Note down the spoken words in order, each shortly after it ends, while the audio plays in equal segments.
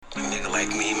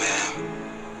like me, man.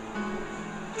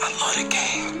 I love the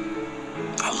game.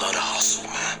 I love the hustle,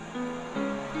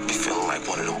 man. Be feeling like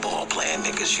one of them ball playing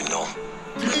niggas, you know.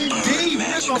 D,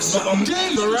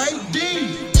 right?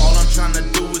 D. All I'm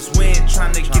tryna do is win,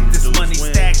 tryna get this money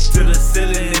stacked to the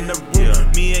ceiling in the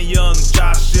room. Me and young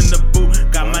Josh in the booth,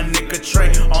 got my nigga Trey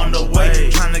on the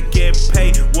way, tryna get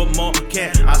paid. What more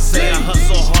can I say? I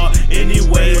hustle hard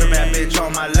anyway. With a bad bitch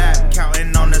on my lap,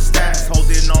 counting on the stats,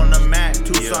 holding on the mat.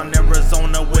 Tucson,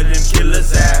 Arizona, where them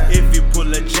killers at. If you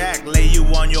pull a jack, lay you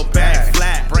on your back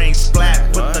flat, brain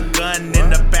splat. Put the gun in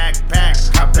the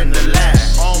backpack, hop in the lap.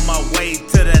 On my way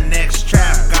to the next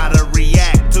trap, gotta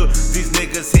react to these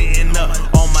niggas hitting up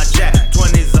on my jack.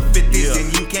 20s or 50s,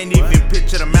 and you can't even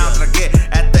picture the amount that I get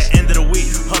at the end of the week.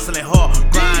 Hustling hard,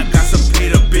 grind, got some pay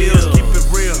the bills. Keep it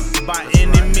real, by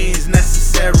any means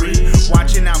necessary.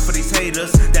 Watching out for these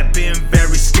haters that been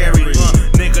very scary.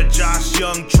 Nigga Josh,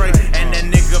 young Trey, and that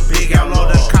nigga Big Outlaw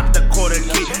that cop the quarter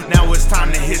key. Now it's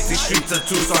time to hit these streets of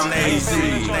Tucson, AZ.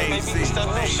 It's that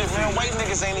new shit, man. White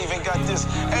niggas ain't even got this.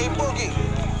 Hey, Boogie.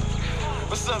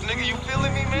 What's up, nigga? You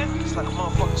feeling me, man? It's like a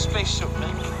motherfucking spaceship,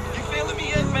 man. You feeling me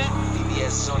yet, man? DBS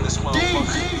is on this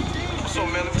motherfucker. So,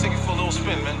 man, let me take you for a little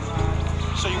spin, man.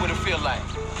 Show you what it feel like.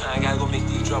 I gotta go make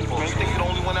these drop-offs. Man, you think you're the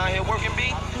only one out here working,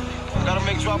 B? I gotta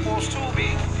make drop-offs too, B.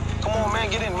 Come on, man,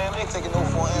 get in, man. I ain't taking no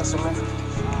for an answer, man.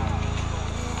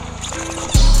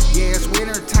 Yeah, it's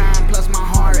winter time, plus my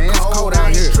heart is cold.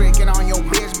 I ain't tricking on your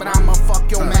bitch, but I'ma fuck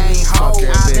your main hoe.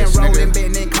 I've been rolling,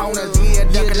 bending corners, yeah,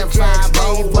 ducking the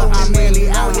 5-0, but I'm really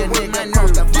out here, nigga,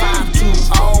 close to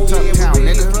 5-2-0. Yeah, we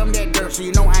really from that dirt, so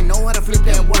you know I know how to flip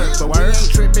that work. But we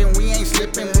ain't tripping, we ain't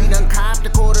slipping, we done copped the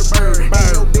quarter bird.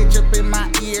 Ain't no bitch up in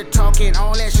my ear talking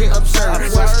all that shit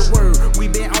absurd. What's the word? We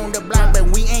been on the block, but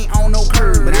we ain't on no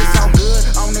curb. But it's all good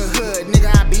on the hood, nigga,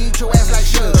 I beat your ass like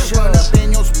sugar. Run up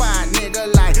in your spot,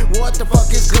 nigga, like what the fuck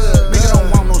is good? Nigga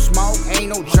don't want no smoke,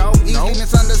 ain't no joke, easily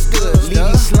misunderstood.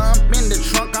 Leave slump in the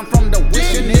trunk, I'm from the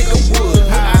wish a nigga would.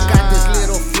 I got this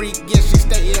little freak, yeah, she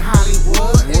stay in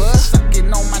Hollywood. And she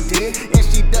sucking on my dick, and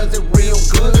she does it real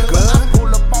good. I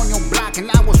pull up on your block and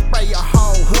I will spray your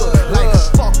whole hood. Like,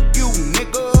 fuck you,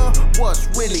 nigga, what's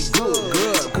really good?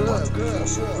 Good.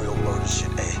 Some real murder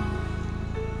shit, eh?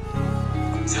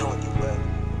 I'm telling you, man.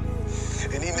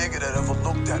 Any nigga that ever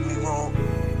looked at me wrong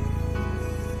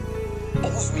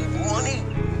owes me money.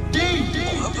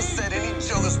 Whoever said any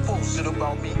jealous bullshit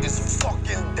about me is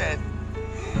fucking dead.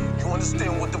 You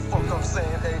understand what the fuck I'm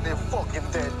saying? Hey, they're fucking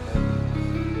dead.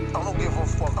 I don't give a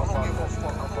fuck.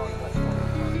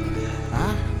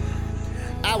 Huh?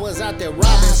 I was out there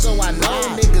robbing, so I know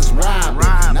niggas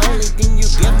robbing. The only thing you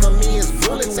get from me is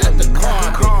bullets at the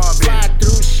carpet. Fly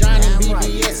through shiny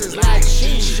BBS is like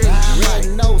shit.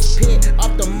 Red nose pit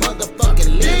off the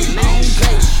motherfucking list. Long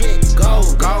play shit, go.